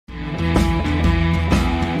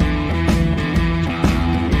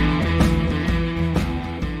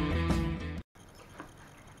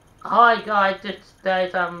Hi guys, this is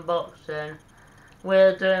today's unboxing.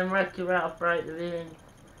 We're doing Wreck-It Ralph Break the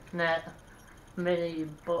Internet mini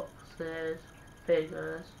boxes,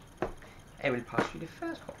 figures. I will pass you the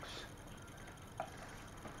first box.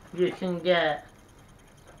 You can get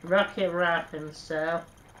Wreck-It Ralph himself,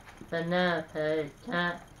 Penelope,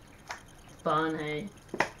 Cat, Bunny,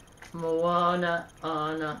 Moana,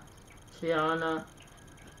 Anna, Tiana,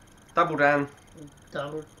 Double Dan,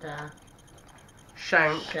 Double Dan,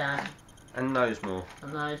 Shank, Shan, and Nosemore.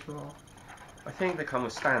 and those more. I think they come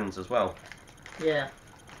with stands as well. Yeah.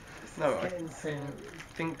 No, I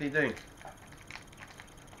think they do.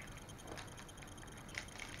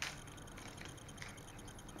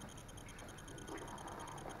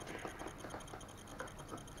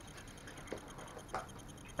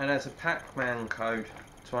 And there's a Pac-Man code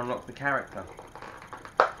to unlock the character.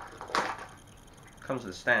 Comes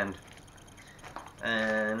with a stand.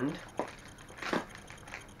 And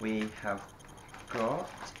we have got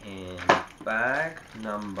in bag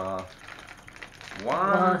number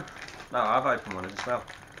 1. No, I've opened one as well.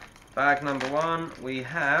 Bag number 1, we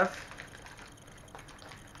have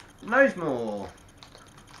Nosemore.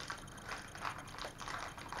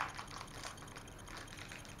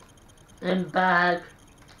 In bag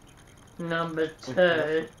number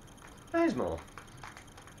 2, Nosemore.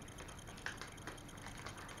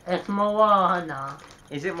 it's Moana.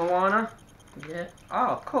 Is it Moana? Yeah.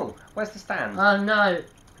 Oh, cool. Where's the stand? Oh no,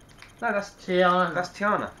 No, that's Tiana. That's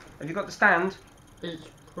Tiana. Have you got the stand? It's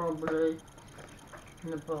probably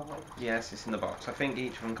in the box. Yes, it's in the box. I think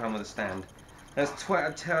each of them come with a stand. There's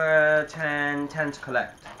 10 to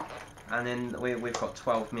collect. And then we've got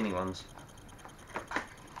 12 mini ones.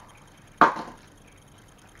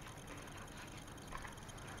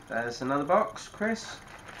 There's another box, Chris.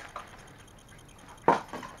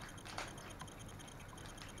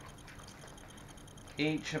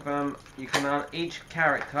 Each of them, each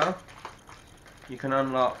character, you can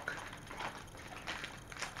unlock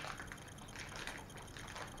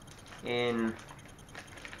in.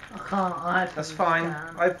 I can't open. That's fine.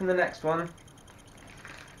 Stand. Open the next one.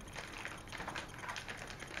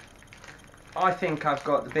 I think I've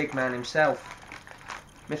got the big man himself,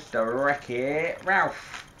 Mr. Wreck-It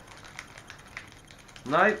Ralph.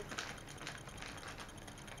 Nope.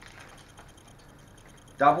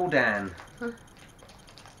 Double Dan. Huh?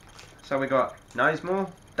 So we got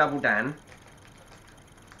Nosemore, Double Dan,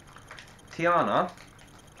 Tiana,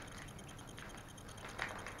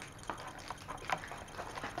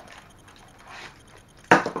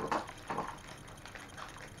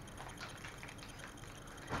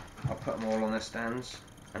 I'll put them all on their stands.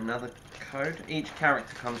 Another code. Each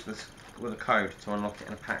character comes with a code to unlock it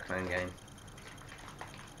in a Pac-Man game.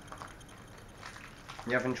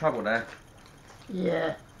 You having trouble there?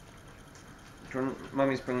 Yeah.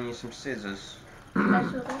 Mummy's bringing you some scissors. Special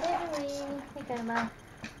delivery. Here you go, Mum.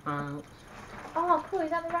 Um, Oh, cool. Is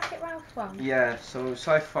that the Wreck-It Ralph one? Yeah, so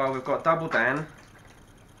far we've got Double Dan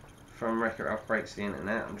from Wreck-It Ralph Breaks the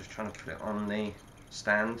Internet. I'm just trying to put it on the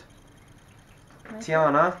stand. Okay.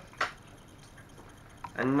 Tiana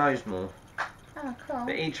and Nosemore. Oh, cool.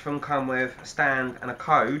 But each of them come with a stand and a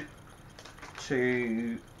code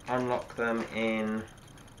to unlock them in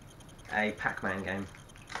a Pac-Man game.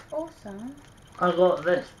 Awesome. I got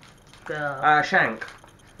this girl. Shank.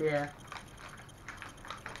 Yeah.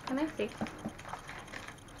 Can I see?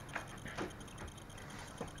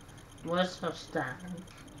 Where's her stand?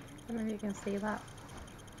 I don't know if you can see that.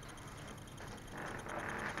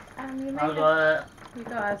 You I made got it. You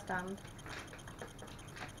got a stand.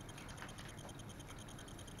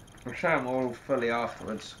 I'll show them all fully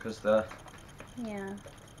afterwards because the. Yeah.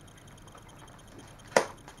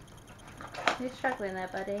 You're struggling there,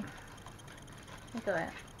 buddy. You got it.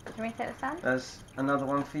 Do you want me to take the stand? There's another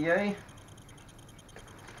one for you.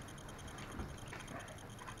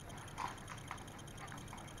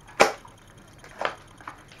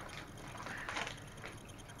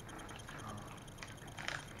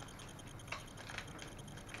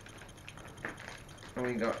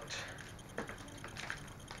 We got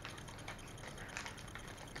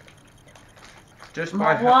just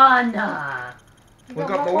by her. Moana. You We've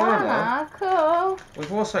got Moana. Cool.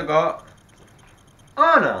 We've also got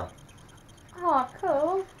Anna. Oh,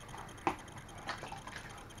 cool.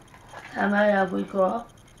 How many have we got?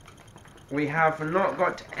 We have not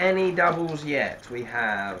got any doubles yet. We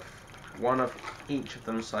have one of each of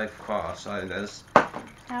them so far. So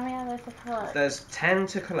How many are there to collect? there's 10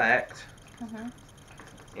 to collect Mhm.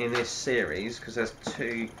 in this series because there's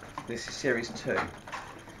 2. This is series 2.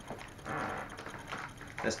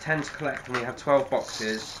 There's 10 to collect and we have 12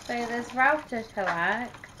 boxes. So there's Ralph to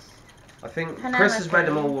collect. I think Chris has read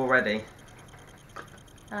them Penelope. all already.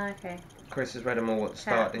 Oh, okay. Chris has read them all at the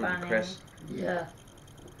start, didn't you, Bunny. Chris? Yeah.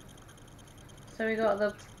 So we got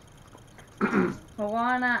the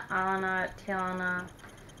Moana, Anna, Tiana,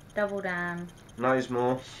 Double Dan,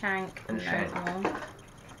 Knowsmore. Shank, And Shank. Knowsmore.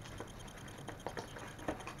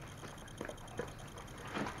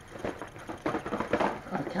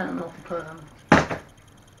 I cannot put them.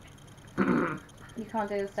 You can't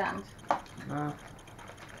do the stand. No.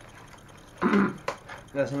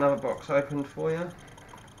 There's another box opened for you.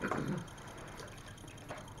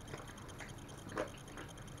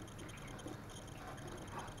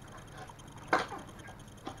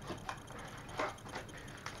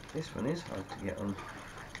 This one is hard to get on.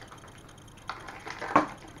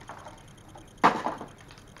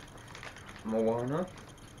 Moana.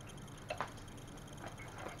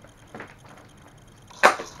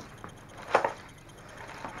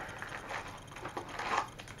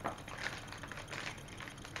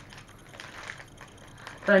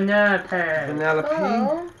 Penelope. Penelope.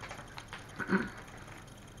 Oh.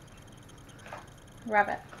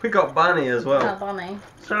 Rabbit. We got Bunny as well. Oh, Bonnie.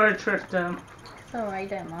 Sorry, Tristan. It's alright,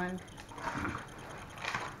 don't mind.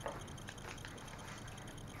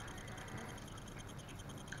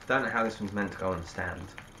 Don't know how this one's meant to go on the stand.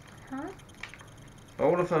 Huh?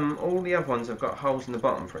 All of them, all the other ones have got holes in the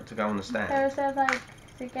bottom for it to go on the So stand. it says like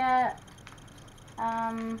to get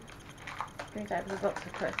brings out the box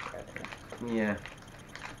of Chris. Yeah.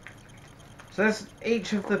 So there's,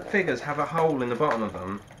 each of the figures have a hole in the bottom of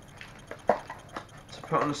them to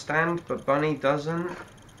put on the stand, but Bunny doesn't.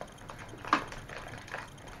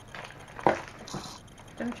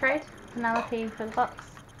 Jim trade? Penelope for the box.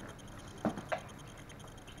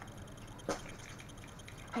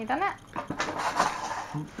 You done it?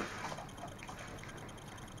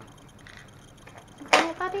 You done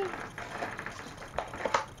it, buddy?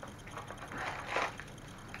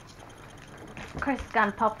 Chris is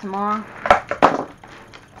gonna pop tomorrow.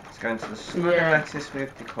 It's going to the Snug and Lettuce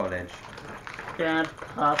with the college. Yeah,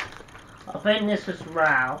 Pup. I think this is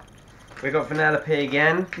Ralph. We got Penelope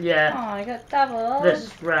again. Yeah, Oh, I got double. this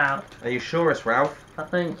is Ralph. Are you sure it's Ralph? I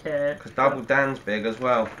think it is. Because Double Dan's big as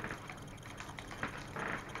well.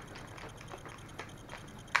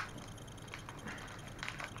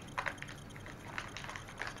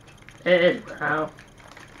 It is Ralph.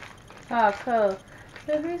 Oh, cool.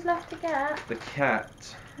 So who's left to get? The cat.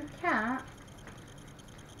 The cat.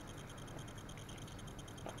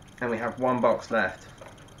 And we have one box left.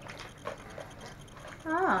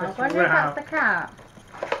 Oh, I That's wonder if Ralph. that's the cat.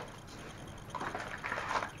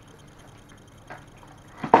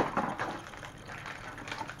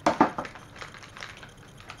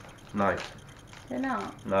 No. They're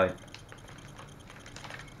not. No.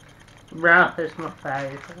 Ralph is my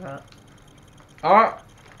favourite. Oh,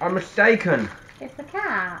 I'm mistaken. It's the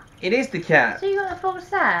cat. It is the cat. So you got the full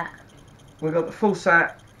set? We got the full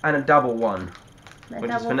set and a double one. The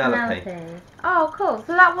Which is double Penelope. Oh, cool.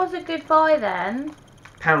 So that was a good buy then.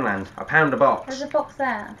 Poundland. A pound a box. There's a box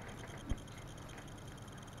there.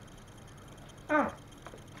 Oh.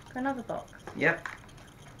 Got another box. Yep.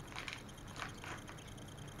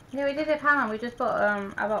 Yeah, we did it, Hannah. We just bought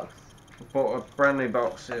a box. Bought a brand new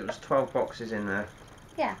box. It was 12 boxes in there.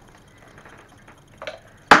 Yeah.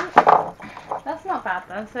 That's not bad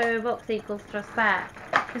then. So a box equals to a set.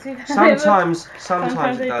 'Cause we've had Sometimes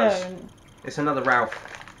they it does. don't. It's another Ralph.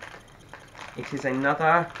 It is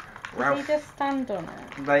another Does Ralph. he just stand on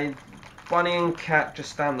it? Bunny and Cat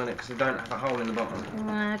just stand on it because they don't have a hole in the bottom.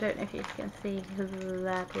 I don't know if you can see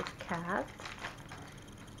that is cat.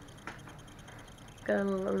 Gonna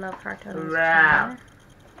love her to his Ralph.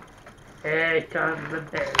 chair. Here comes the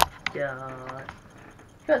big guy.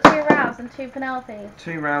 Got 2 Ralphs and 2 Penelopes.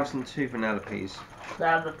 2 Ralphs and 2 Vanellope's.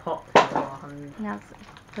 They're the popular ones. That's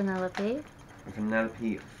Penelope.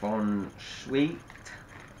 Vanellope von Sweet.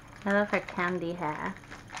 I love her candy hair.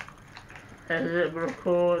 Is it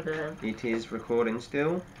recording? It is recording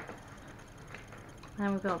still.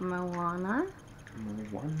 And we've got Moana.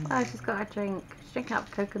 Oh, she's got a drink. She's drinking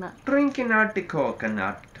up coconut. Drinking out the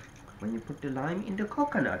coconut. When you put the lime in the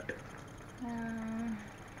coconut.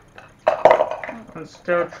 I'm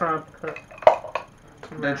still trying to put.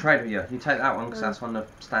 Don't trade with you. You take that one because that's on the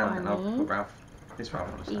stand and I'll Bunny. put Ralph. This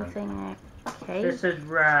Ralph on the stand. Eating a cake. This is Or is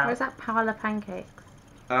Ralph. that pile of pancakes?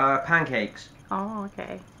 Pancakes. Oh,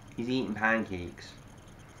 okay. He's eating pancakes.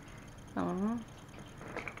 Oh.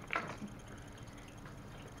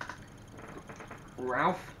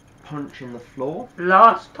 Ralph punching the floor.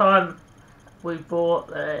 Last time we bought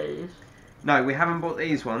these, No, we haven't bought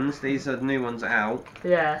these ones. These are the new ones out.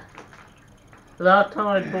 yeah. Last time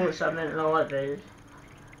I bought something like these,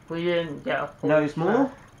 We didn't get a full Knows more.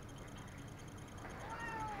 set.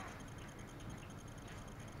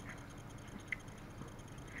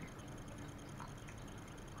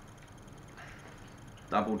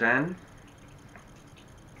 Double Dan.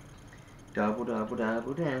 Double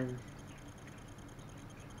Dan.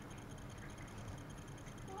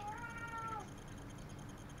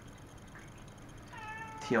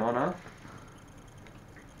 Tiana.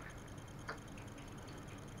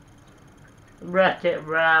 Wreck-It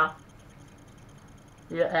Ralph.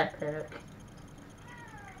 You're epic.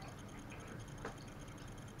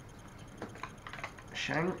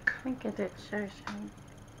 Shank. I think I did show Shane.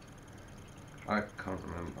 I can't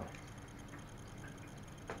remember.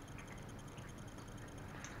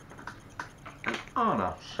 And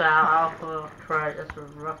Anna. Shout out for creators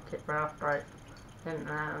of Wreck-It Ralph break. Didn't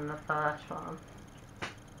that in the first one.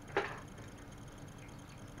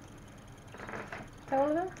 All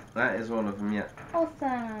of them? That is all of them, yeah.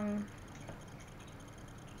 Awesome.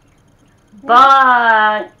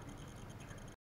 Bye!